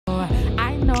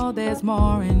know there's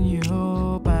more in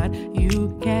you, but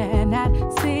you cannot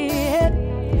see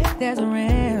it. There's a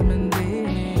remedy,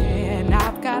 and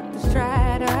I've got the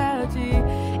strategy.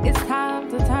 It's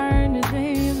time to turn the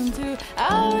dreams into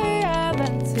a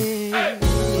reality.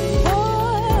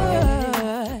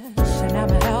 And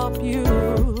I'ma help you.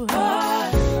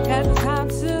 Got the time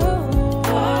to.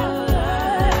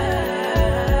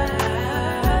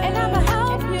 And I'ma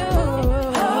help you.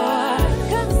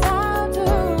 'Cause it's time to.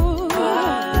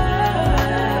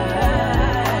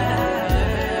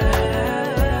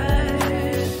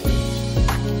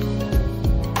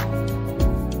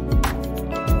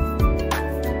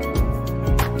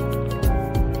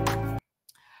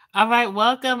 All right,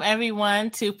 welcome everyone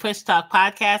to Push Talk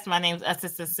Podcast. My name is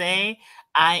Assistant Say.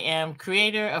 I am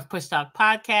creator of Push Talk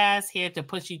Podcast, here to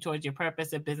push you towards your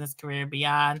purpose in business, career, and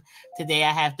beyond. Today,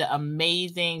 I have the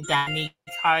amazing Dominique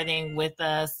Harding with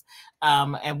us,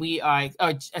 and we are,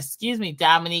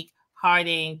 Dominique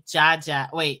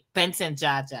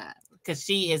Benson-Jaja, because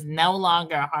she is no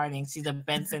longer Harding. She's a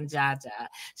Benson-Jaja.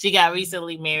 She got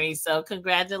recently married, so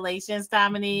congratulations,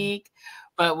 Dominique.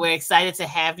 But we're excited to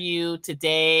have you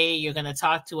today. You're going to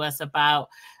talk to us about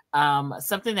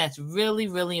something that's really,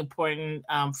 really important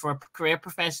for career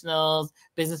professionals,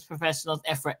 business professionals,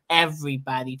 and for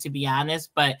everybody, to be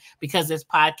honest. But because this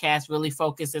podcast really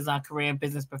focuses on career and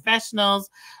business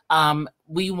professionals,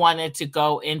 we wanted to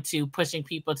go into pushing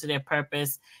people to their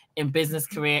purpose in business,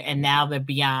 career, and now the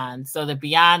beyond. So the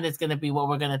beyond is going to be what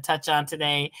we're going to touch on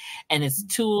today. And it's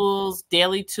tools,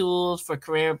 daily tools for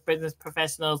career business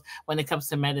professionals when it comes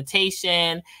to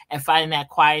meditation and finding that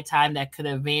quiet time that could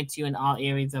advance you in all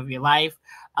areas of your life.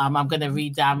 I'm going to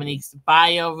read Dominique's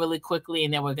bio really quickly,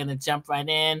 and then we're going to jump right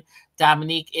in.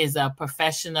 Dominique is a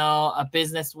professional, a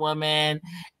businesswoman,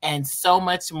 and so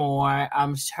much more.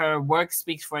 Her work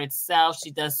speaks for itself. She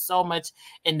does so much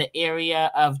in the area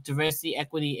of diversity,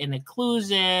 equity, and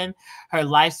inclusion. Her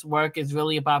life's work is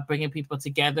really about bringing people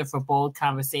together for bold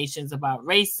conversations about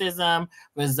racism,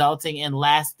 resulting in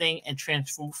lasting and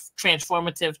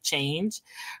transformative change.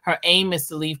 Her aim is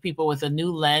to leave people with a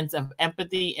new lens of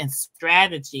empathy and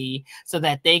strategy so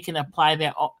that they can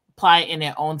apply in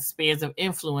their own spheres of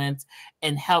influence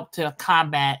and help to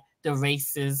combat the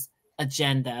racist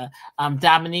agenda.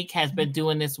 Dominique has been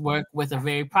doing this work with a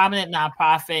very prominent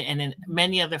nonprofit and in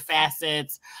many other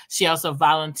facets. She also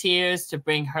volunteers to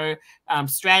bring her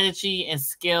strategy and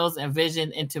skills and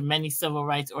vision into many civil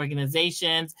rights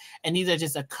organizations. And these are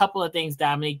just a couple of things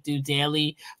Dominique do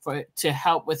daily to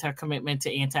help with her commitment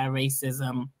to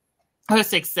anti-racism. Her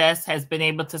success has been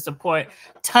able to support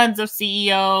tons of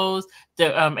CEOs,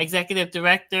 the executive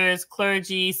directors,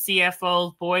 clergy,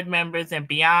 CFOs, board members, and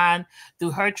beyond.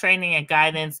 Through her training and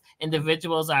guidance,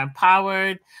 individuals are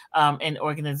empowered in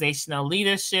organizational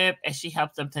leadership, and she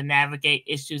helps them to navigate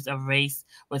issues of race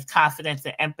with confidence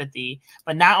and empathy.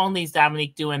 But not only is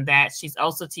Dominique doing that, she's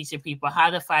also teaching people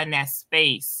how to find that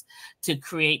space to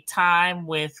create time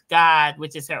with God,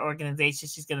 which is her organization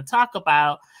she's going to talk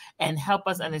about, and help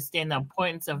us understand the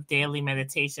importance of daily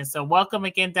meditation. So welcome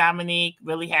again, Dominique.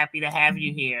 Really happy to have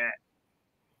you here.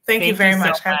 Thank you very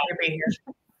much. Happy to be here.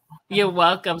 You're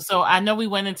welcome. So I know we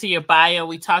went into your bio.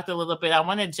 We talked a little bit. I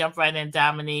want to jump right in,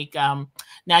 Dominique.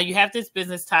 Now you have this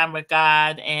business time with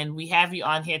God, and we have you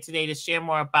on here today to share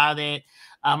more about it.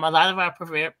 A lot of our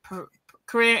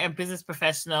career and business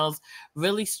professionals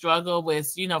really struggle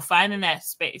with, finding that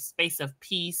space of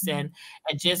peace and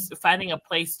just finding a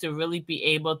place to really be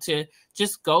able to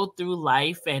just go through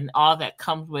life and all that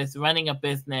comes with running a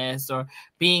business or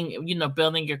being,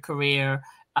 building your career.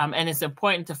 And it's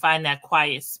important to find that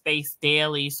quiet space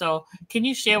daily. So can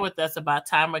you share with us about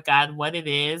Time with God, what it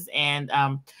is, and,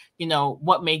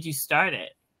 what made you start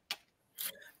it?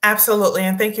 Absolutely.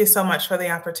 And thank you so much for the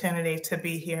opportunity to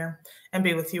be here and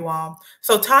be with you all.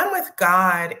 So Time with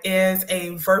God is a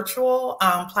virtual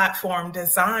platform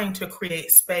designed to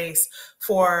create space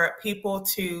for people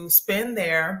to spend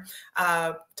their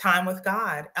time with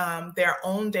God, their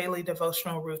own daily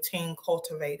devotional routine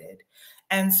cultivated.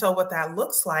 And so what that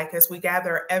looks like is we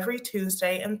gather every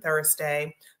Tuesday and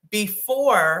Thursday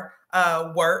before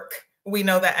work. We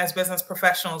know that as business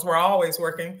professionals, we're always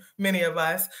working, many of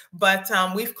us, but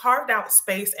we've carved out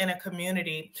space in a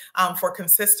community for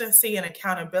consistency and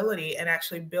accountability and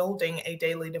actually building a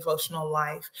daily devotional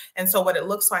life. And so what it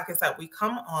looks like is that we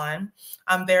come on,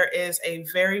 there is a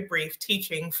very brief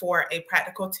teaching for a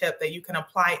practical tip that you can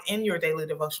apply in your daily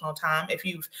devotional time. If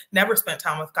you've never spent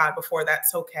time with God before,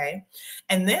 that's okay.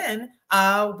 And then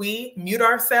we mute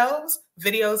ourselves,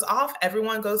 videos off,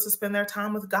 everyone goes to spend their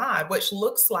time with God, which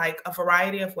looks like a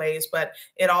variety of ways, but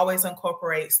it always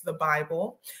incorporates the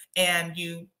Bible and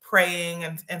you praying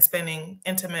and spending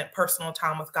intimate personal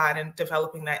time with God and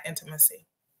developing that intimacy.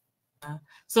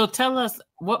 So tell us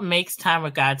what makes time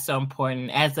with God so important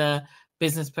as a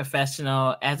business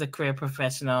professional, as a career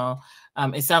professional.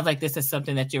 It sounds like this is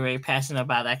something that you're very passionate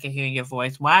about. I can hear in your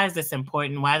voice. Why is this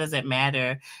important? Why does it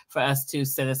matter for us to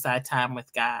set aside time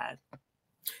with God?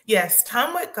 Yes,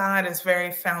 time with God is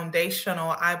very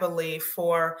foundational, I believe,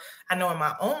 I know in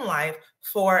my own life,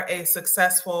 for a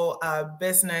successful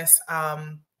business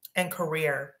and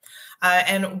career.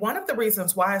 And one of the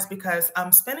reasons why is because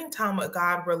spending time with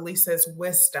God releases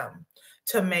wisdom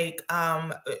to make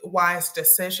wise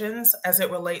decisions as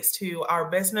it relates to our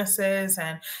businesses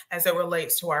and as it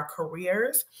relates to our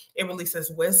careers. It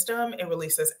releases wisdom, it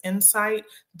releases insight.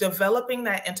 Developing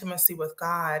that intimacy with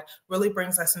God really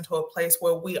brings us into a place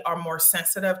where we are more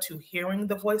sensitive to hearing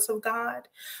the voice of God,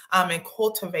 and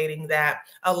cultivating that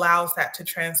allows that to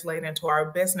translate into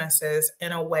our businesses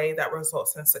in a way that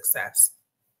results in success.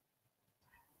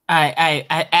 I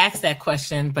asked that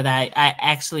question, but I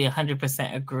actually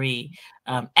 100% agree.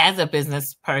 As a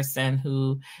business person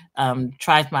who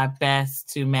tries my best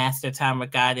to master time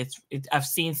with God, I've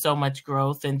seen so much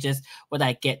growth in just what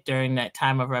I get during that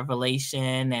time of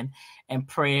revelation and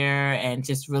prayer and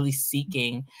just really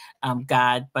seeking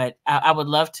God. But I would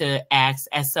love to ask,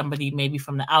 as somebody maybe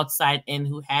from the outside in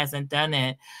who hasn't done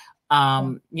it,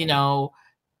 you know,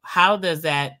 how does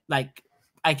that, like,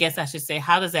 I guess I should say,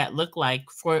 how does that look like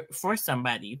for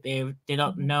somebody? They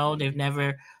don't know, they've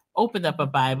never opened up a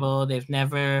Bible, they've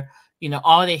never,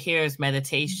 all they hear is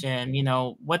meditation.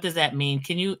 What does that mean?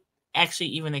 Can you actually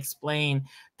even explain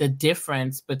the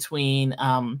difference between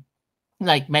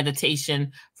like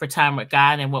meditation for time with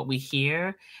God and what we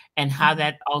hear, and how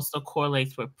that also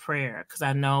correlates with prayer? Because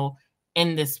I know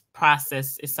in this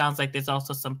process, it sounds like there's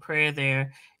also some prayer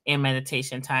there in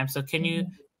meditation time. So can you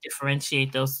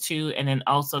differentiate those two, and then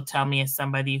also tell me, as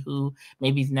somebody who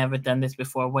maybe's never done this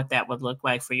before, what that would look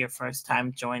like for your first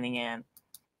time joining in?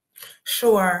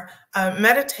 Sure.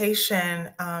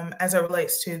 Meditation, as it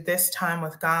relates to this time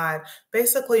with God,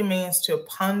 basically means to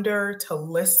ponder, to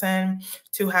listen,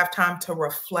 to have time to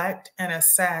reflect and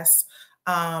assess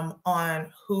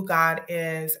on who God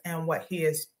is and what He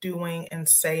is doing and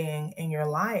saying in your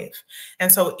life.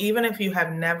 And so, even if you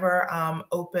have never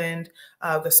opened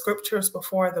the scriptures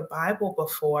before, the Bible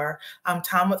before,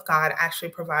 time with God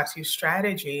actually provides you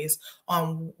strategies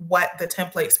on what the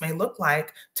templates may look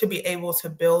like to be able to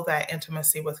build that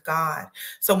intimacy with God.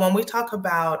 So, when we talk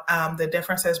about the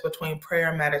differences between prayer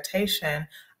and meditation,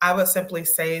 I would simply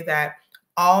say that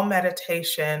all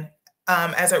meditation,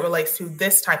 as it relates to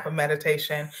this type of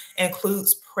meditation,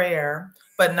 includes prayer,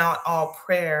 but not all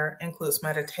prayer includes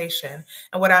meditation.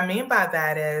 And what I mean by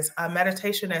that is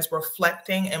meditation is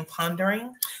reflecting and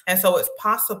pondering. And so it's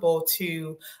possible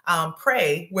to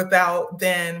pray without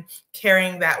then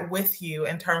carrying that with you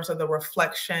in terms of the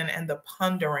reflection and the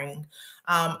pondering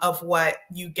of what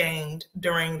you gained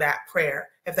during that prayer,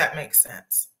 if that makes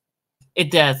sense.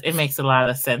 It does. It makes a lot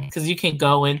of sense, because you can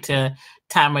go into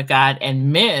time with God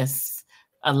and miss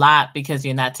a lot because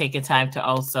you're not taking time to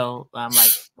also like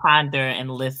ponder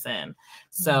and listen.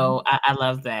 So I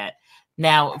love that.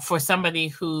 Now, for somebody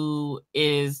who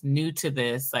is new to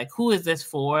this, like, who is this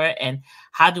for, and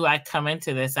how do I come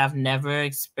into this? I've never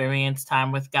experienced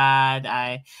time with God.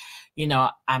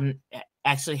 I'm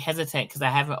actually hesitant because I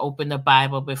haven't opened the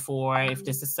Bible before. If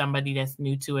this is somebody that's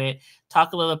new to it,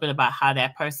 talk a little bit about how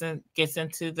that person gets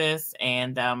into this,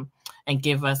 and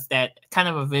give us that kind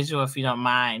of a visual, if you don't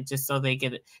mind, just so they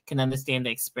can understand the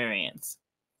experience.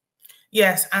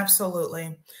 Yes,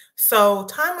 absolutely. So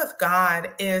time with God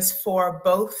is for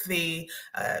both the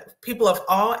people of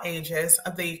all ages,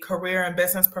 of the career and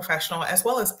business professional, as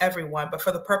well as everyone. But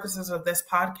for the purposes of this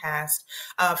podcast,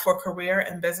 for career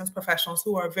and business professionals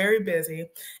who are very busy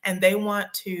and they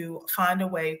want to find a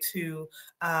way to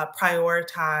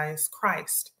prioritize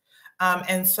Christ.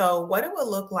 And so what it would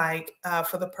look like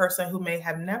for the person who may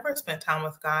have never spent time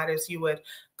with God is you would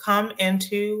come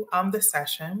into the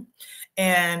session,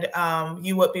 and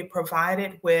you would be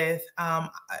provided with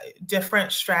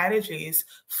different strategies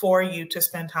for you to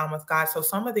spend time with God. So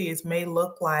some of these may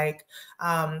look like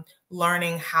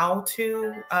learning how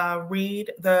to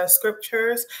read the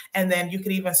scriptures. And then you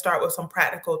could even start with some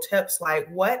practical tips, like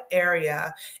what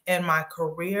area in my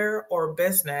career or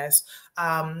business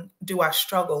do I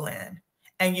struggle in?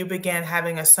 and you begin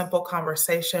having a simple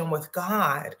conversation with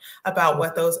God about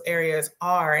what those areas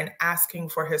are and asking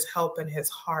for his help and his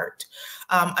heart.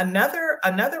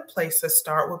 Another place to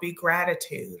start would be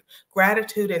gratitude.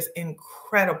 Gratitude is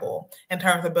incredible in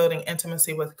terms of building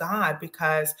intimacy with God,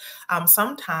 because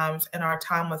sometimes in our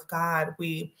time with God,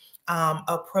 we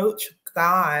approach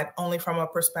God only from a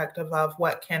perspective of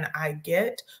what can I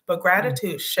get, but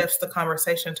gratitude shifts the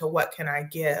conversation to what can I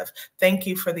give. Thank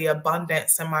you for the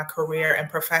abundance in my career and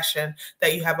profession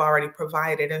that you have already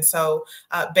provided. And so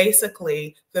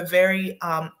basically the very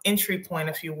entry point,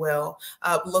 if you will,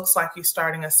 looks like you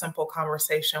starting a simple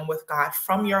conversation with God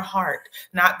from your heart,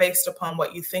 not based upon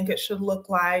what you think it should look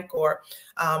like or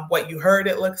what you heard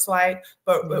it looks like,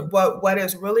 but what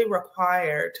is really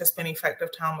required to spend effective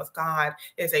time with God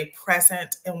is a present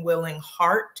and willing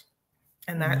heart,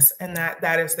 and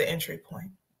that is the entry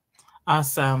point.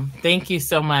 Awesome. Thank you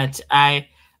so much. I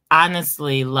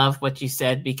honestly love what you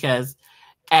said, because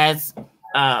as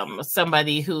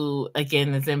somebody who,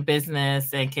 again, is in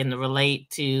business and can relate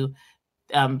to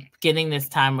getting this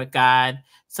time with God,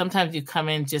 sometimes you come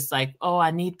in just like, oh,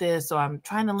 I need this, or I'm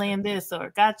trying to land this,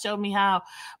 or God showed me how.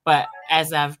 But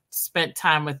as I've spent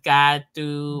time with God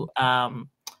through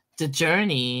the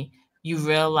journey, you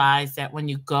realize that when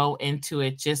you go into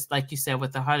it, just like you said,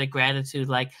 with a heart of gratitude,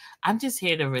 like, I'm just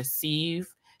here to receive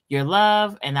your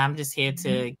love, and I'm just here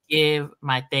to give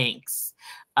my thanks.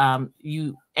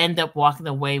 You end up walking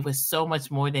away with so much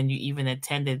more than you even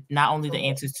intended, not only the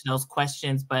answers to those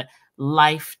questions, but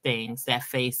life things that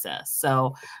face us.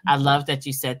 So I love that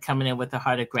you said coming in with a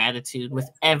heart of gratitude with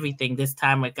everything, this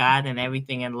time with God and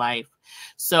everything in life.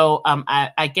 So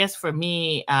I guess for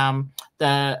me,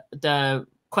 the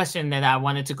question that I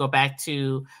wanted to go back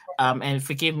to, and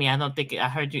forgive me, I don't think I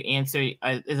heard you answer,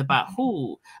 is about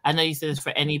who. I know you said it's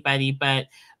for anybody, but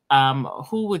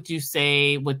who would you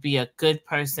say would be a good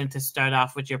person to start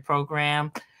off with your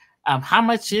program? How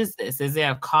much is this? Is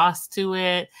there a cost to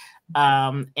it?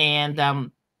 I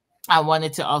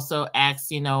wanted to also ask,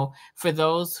 for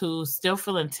those who still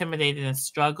feel intimidated and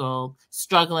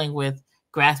struggling with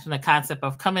grasping the concept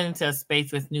of coming into a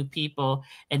space with new people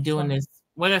and doing this,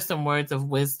 what are some words of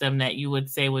wisdom that you would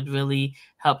say would really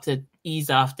help to ease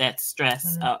off that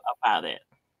stress about it?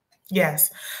 Yes.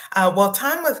 Well,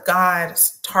 Time with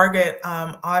God's target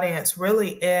audience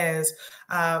really is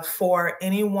for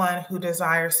anyone who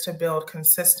desires to build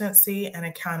consistency and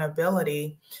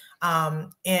accountability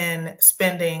in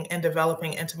spending and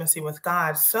developing intimacy with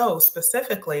God. So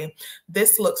specifically,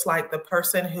 this looks like the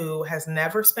person who has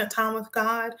never spent time with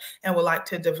God and would like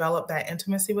to develop that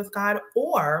intimacy with God,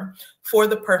 or for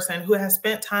the person who has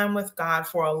spent time with God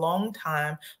for a long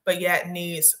time, but yet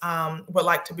would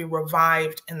like to be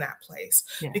revived in that place.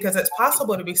 Yeah. Because it's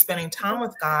possible to be spending time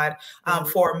with God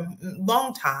for a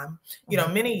long time,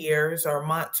 many years or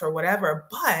months or whatever,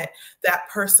 but that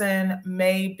person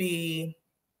may be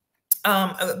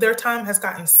their time has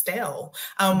gotten stale.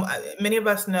 Many of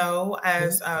us know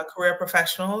as career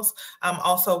professionals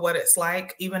also what it's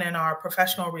like even in our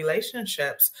professional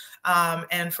relationships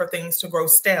and for things to grow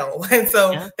stale. And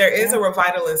so there is a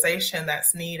revitalization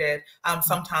that's needed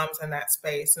sometimes in that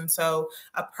space. And so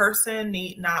a person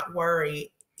need not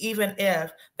worry even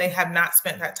if they have not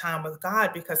spent that time with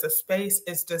God, because the space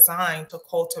is designed to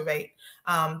cultivate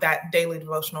that daily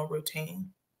devotional routine.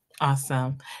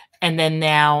 Awesome. And then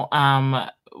now,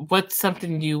 what's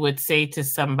something you would say to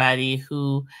somebody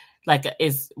who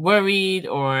is worried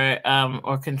or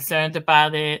concerned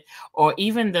about it, or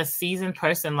even the seasoned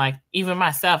person, like even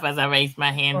myself, as I raised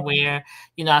my hand, where,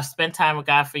 I've spent time with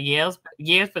God for years,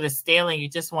 but it's stale and you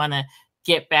just want to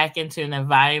get back into an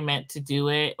environment to do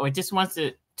it, or just wants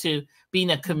to be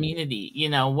in a community,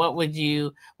 what would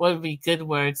be good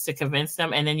words to convince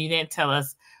them? And then you didn't tell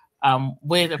us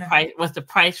what's the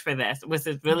price for this? Was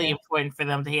it really important for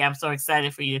them to hear? I'm so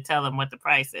excited for you to tell them what the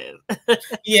price is.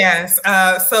 Yes.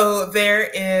 So there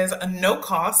is no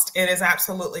cost. It is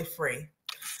absolutely free.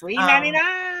 Free 99.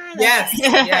 Yes.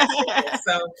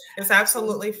 So it's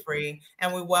absolutely free,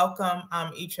 and we welcome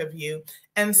each of you.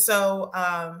 And so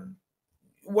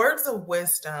words of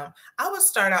wisdom, I would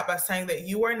start out by saying that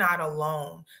you are not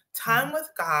alone. Time with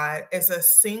God is the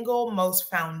single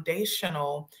most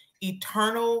foundational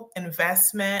eternal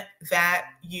investment that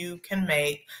you can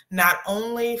make, not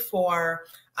only for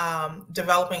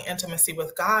developing intimacy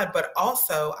with God, but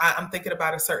also I'm thinking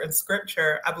about a certain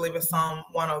scripture, I believe it's Psalm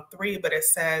 103, but it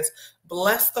says,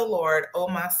 "Bless the Lord, O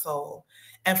my soul,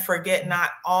 and forget not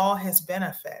all his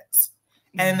benefits."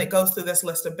 And it goes through this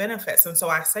list of benefits. And so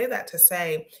I say that to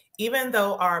say, even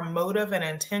though our motive and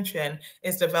intention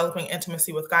is developing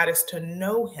intimacy with God, is to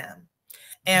know him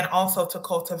and also to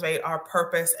cultivate our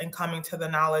purpose and coming to the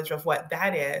knowledge of what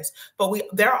that is. But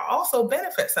there are also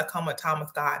benefits that come with time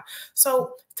with God.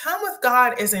 So time with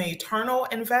God is an eternal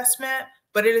investment,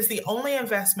 but it is the only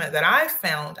investment that I've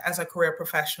found as a career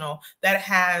professional that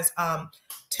has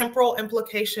temporal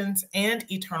implications and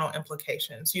eternal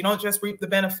implications. You don't just reap the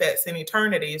benefits in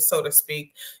eternity, so to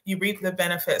speak. You reap the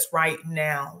benefits right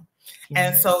now.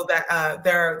 And so that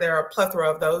there are a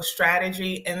plethora of those: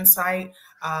 strategy, insight,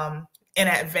 an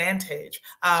advantage,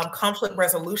 conflict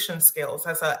resolution skills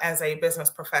as a business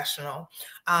professional.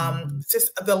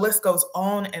 Just the list goes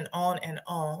on and on and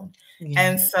on.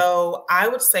 And so I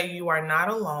would say you are not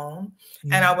alone.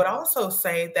 And I would also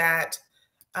say that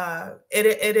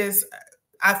it is,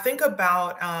 I think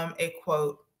about a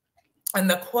quote, and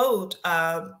the quote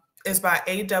is by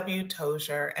A.W.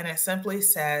 Tozer, and it simply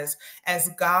says, "As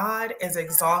God is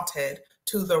exalted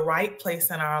to the right place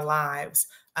in our lives,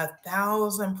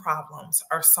 1,000 problems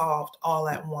are solved all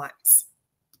at once."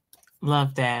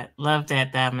 Love that. Love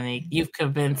that, Dominique. You've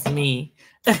convinced me.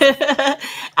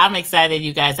 I'm excited,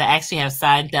 you guys. I actually have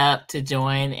signed up to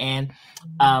join, and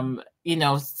you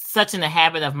know, such in the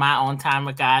habit of my own time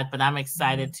with God, but I'm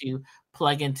excited to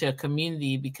plug into a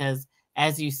community because,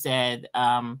 as you said,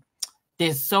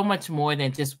 there's so much more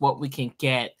than just what we can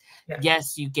get.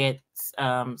 Yes, you get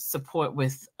support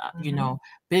with, you know,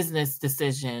 business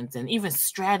decisions and even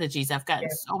strategies. I've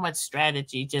gotten so much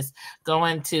strategy just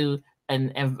going to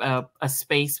a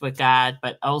space with God,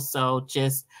 but also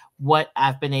just what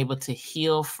I've been able to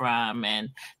heal from and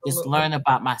just learn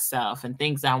about myself and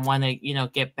things I want to, you know,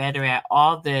 get better at.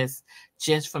 All this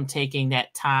just from taking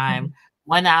that time,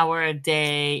 1 hour a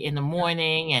day in the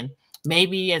morning, and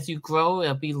maybe as you grow,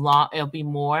 it'll be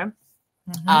more.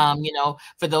 You know,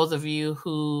 for those of you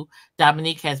who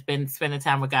Dominique has been spending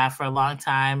time with God for a long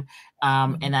time,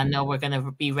 and I know we're going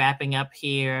to be wrapping up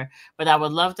here, but I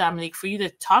would love, Dominique, for you to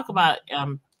talk about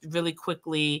really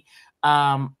quickly,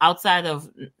 outside of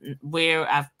where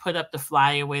I've put up the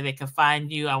flyer where they can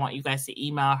find you. I want you guys to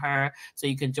email her so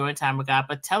you can join Time with God,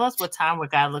 but tell us what Time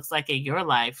with God looks like in your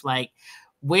life. Like,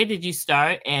 where did you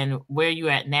start and where are you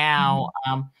at now?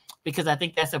 Because I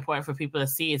think that's important for people to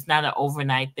see. It's not an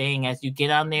overnight thing. As you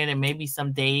get on there may be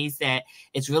some days that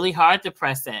it's really hard to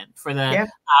press in for the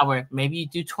hour. Maybe you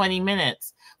do 20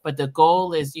 minutes, but the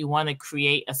goal is you want to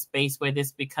create a space where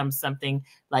this becomes something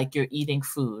like you're eating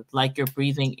food, like you're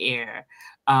breathing air,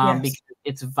 because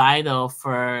it's vital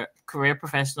for career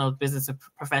professionals, business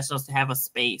professionals to have a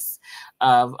space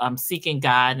of seeking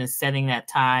God and setting that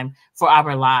time for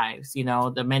our lives. You know,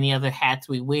 the many other hats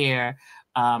we wear,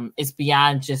 it's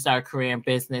beyond just our career and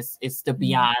business. It's the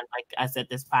beyond, like I said,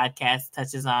 this podcast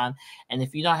touches on. And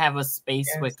if you don't have a space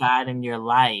with God in your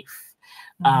life,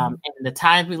 and the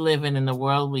times we live in the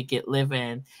world we live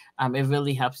in, it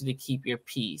really helps you to keep your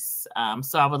peace.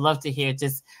 So I would love to hear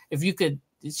just if you could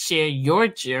share your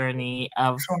journey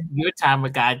of your time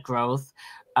with God growth,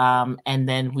 and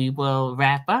then we will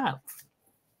wrap up.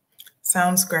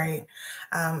 Sounds great.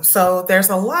 So there's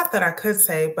a lot that I could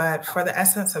say, but for the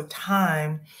essence of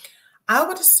time, I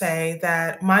would say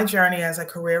that my journey as a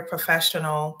career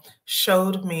professional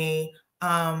showed me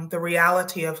the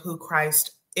reality of who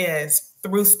Christ is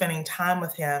through spending time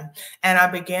with him. And I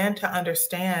began to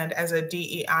understand as a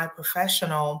DEI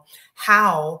professional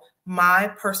how my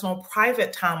personal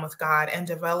private time with God and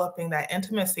developing that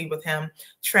intimacy with him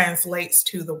translates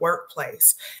to the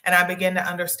workplace. And I began to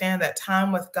understand that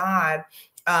time with God,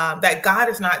 that God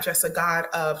is not just a God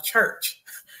of church.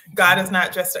 God is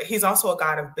not just, he's also a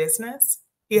God of business.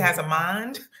 He has a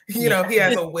mind, you know, he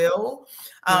has a will,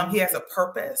 he has a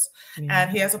purpose,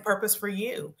 and he has a purpose for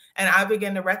you. And I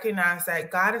begin to recognize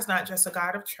that God is not just a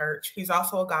God of church. He's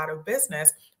also a God of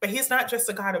business, but he's not just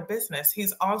a God of business.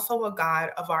 He's also a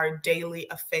God of our daily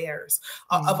affairs,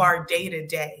 of our day to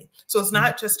day. So it's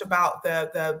not just about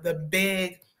the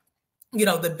big, you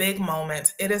know, the big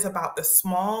moments. It is about the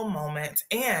small moments.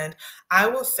 And I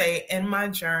will say in my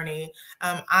journey,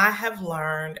 I have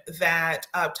learned that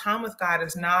time with God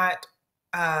is not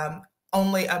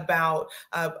only about,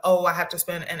 oh, I have to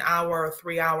spend an hour or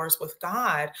 3 hours with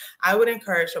God. I would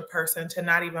encourage a person to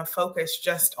not even focus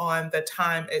just on the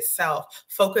time itself,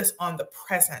 focus on the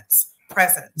presence,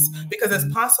 because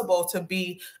it's possible to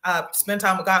be spend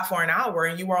time with God for an hour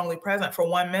and you were only present for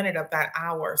 1 minute of that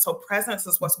hour. So presence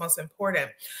is what's most important.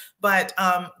 But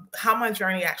how my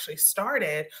journey actually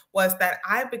started was that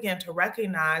I began to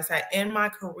recognize that in my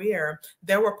career,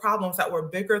 there were problems that were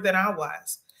bigger than I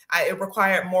was. It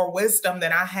required more wisdom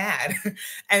than I had.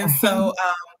 And so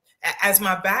as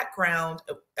my background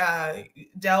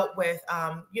dealt with,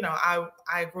 you know,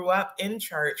 I grew up in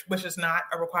church, which is not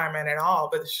a requirement at all,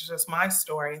 but it's just my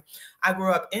story. I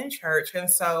grew up in church. And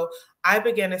so I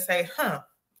began to say,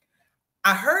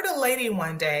 I heard a lady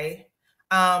one day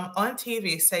on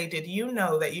TV say, did you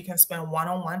know that you can spend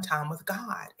one-on-one time with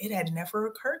God? It had never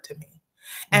occurred to me.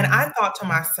 And I thought to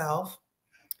myself,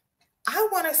 I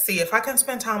want to see if I can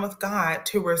spend time with God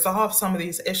to resolve some of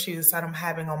these issues that I'm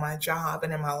having on my job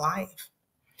and in my life.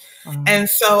 And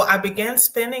so I began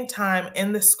spending time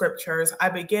in the scriptures. I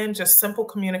began just simple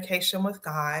communication with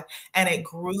God, and it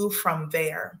grew from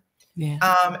there. Yeah.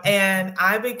 And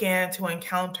I began to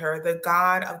encounter the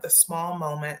God of the small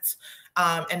moments,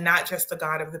 and not just the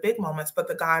God of the big moments, but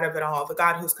the God of it all, the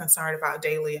God who's concerned about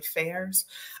daily affairs,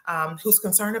 who's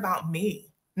concerned about me.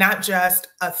 Not just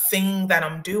a thing that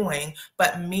I'm doing,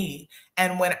 but me.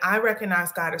 And when I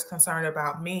recognize God is concerned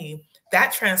about me,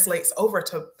 that translates over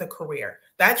to the career.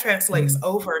 That translates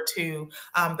over to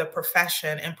the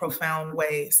profession in profound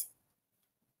ways.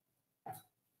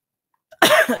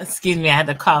 Excuse me, I had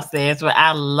to cough there. But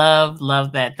I love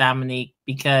that, Dominique,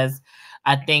 because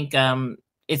I think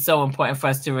it's so important for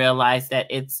us to realize that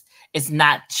it's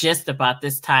not just about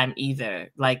this time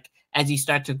either. Like, as you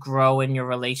start to grow in your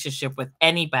relationship with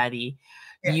anybody,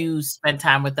 you spend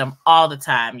time with them all the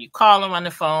time. You call them on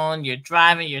the phone, you're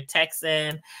driving, you're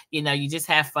texting, you know, you just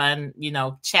have fun, you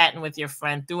know, chatting with your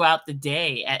friend throughout the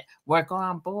day at work,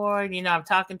 on board, you know, I'm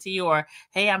talking to you, or,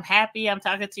 hey, I'm happy, I'm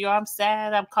talking to you, or I'm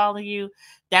sad, I'm calling you.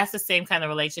 That's the same kind of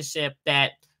relationship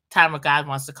that time with God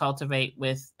wants to cultivate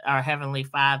with our Heavenly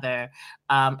Father.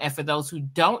 And for those who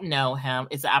don't know him,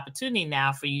 it's an opportunity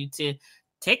now for you to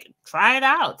try it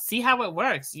out, see how it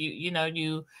works.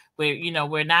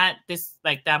 We're not this,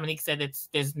 like Dominique said,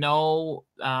 there's no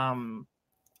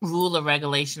rule or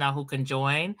regulation on who can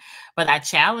join, but I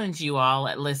challenge you all,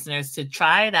 listeners, to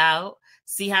try it out,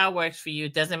 see how it works for you.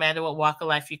 It doesn't matter what walk of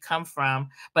life you come from,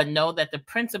 but know that the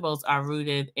principles are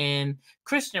rooted in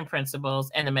Christian principles,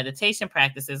 and the meditation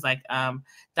practices, like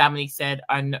Dominique said,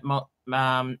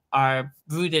 are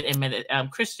rooted in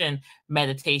Christian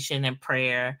meditation and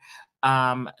prayer.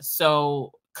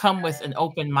 So come with an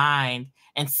open mind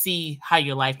and see how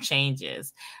your life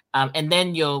changes. And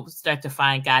then you'll start to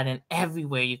find God in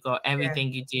everywhere you go,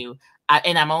 everything you do.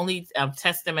 And I'm only a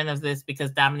testament of this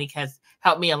because Dominique has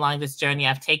helped me along this journey.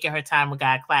 I've taken her Time with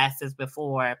God classes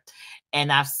before,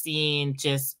 and I've seen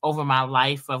just over my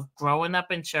life of growing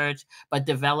up in church, but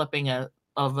developing a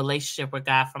relationship with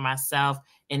God for myself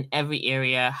in every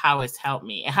area, how it's helped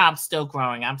me and how I'm still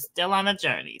growing. I'm still on a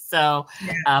journey. So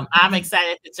I'm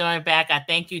excited to join back. I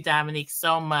thank you, Dominique,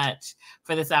 so much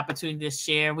for this opportunity to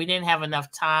share. We didn't have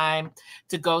enough time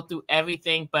to go through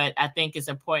everything, but I think it's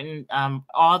important.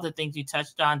 All the things you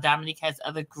touched on, Dominique has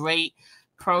other great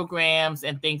programs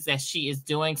and things that she is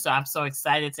doing. So I'm so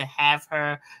excited to have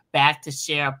her back to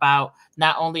share about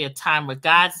not only a Time with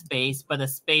God space, but a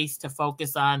space to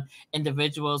focus on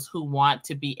individuals who want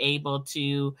to be able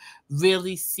to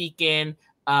really seek in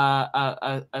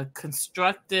a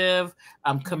constructive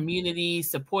community,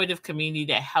 supportive community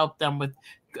that help them with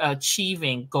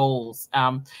achieving goals,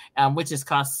 which is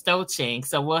called Stoching.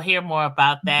 So we'll hear more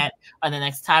about that on the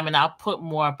next time, and I'll put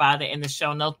more about it in the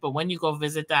show notes. But when you go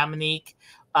visit Dominique,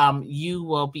 you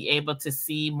will be able to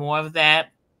see more of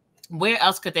that. Where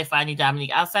else could they find you,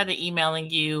 Dominique, outside of emailing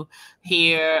you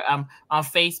here on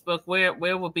Facebook? Where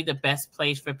will be the best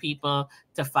place for people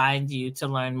to find you to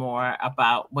learn more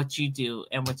about what you do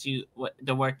and what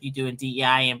the work you do in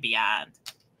DEI and beyond?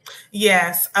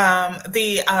 Yes,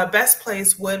 the best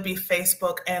place would be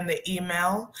Facebook and the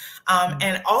email.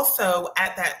 And also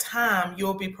at that time,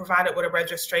 you'll be provided with a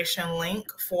registration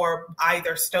link for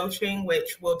either Stoching,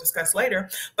 which we'll discuss later,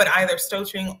 but either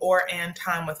Stoching or and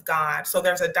Time with God. So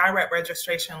there's a direct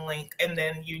registration link, and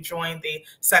then you join the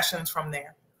sessions from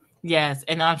there. Yes,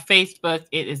 and on Facebook,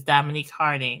 it is Dominique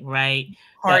Harding, right?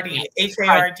 Hardy,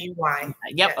 Hardy. Yep.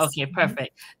 Yes. Okay,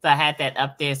 perfect. So I had that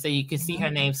up there so you can see her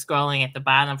name scrolling at the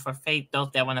bottom for those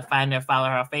that want to find her, follow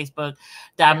her on Facebook.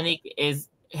 Dominique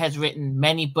has written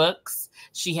many books.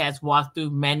 She has walked through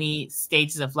many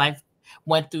stages of life,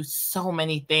 went through so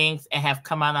many things, and have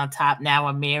come out on top. Now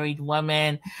a married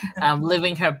woman,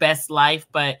 living her best life.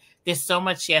 But there's so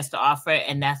much she has to offer,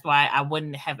 and that's why I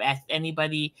wouldn't have asked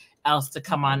anybody else to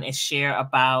come on and share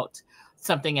about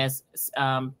something as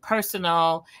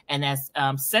personal and as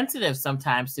sensitive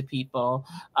sometimes to people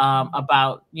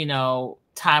about,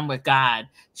 time with God.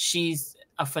 She's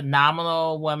a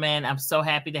phenomenal woman. I'm so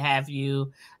happy to have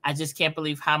you. I just can't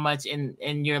believe how much in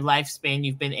your lifespan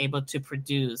you've been able to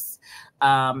produce.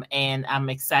 And I'm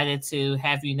excited to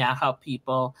have you now help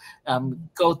people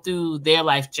go through their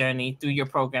life journey through your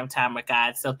program, Time with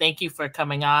God. So thank you for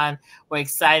coming on. We're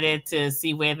excited to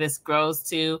see where this grows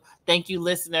to. Thank you,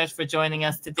 listeners, for joining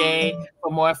us today.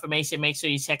 For more information, make sure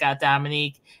you check out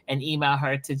Dominique and email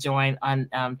her to join on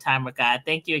Time with God.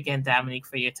 Thank you again, Dominique,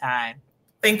 for your time.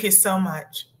 Thank you so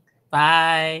much.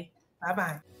 Bye.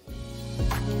 Bye-bye.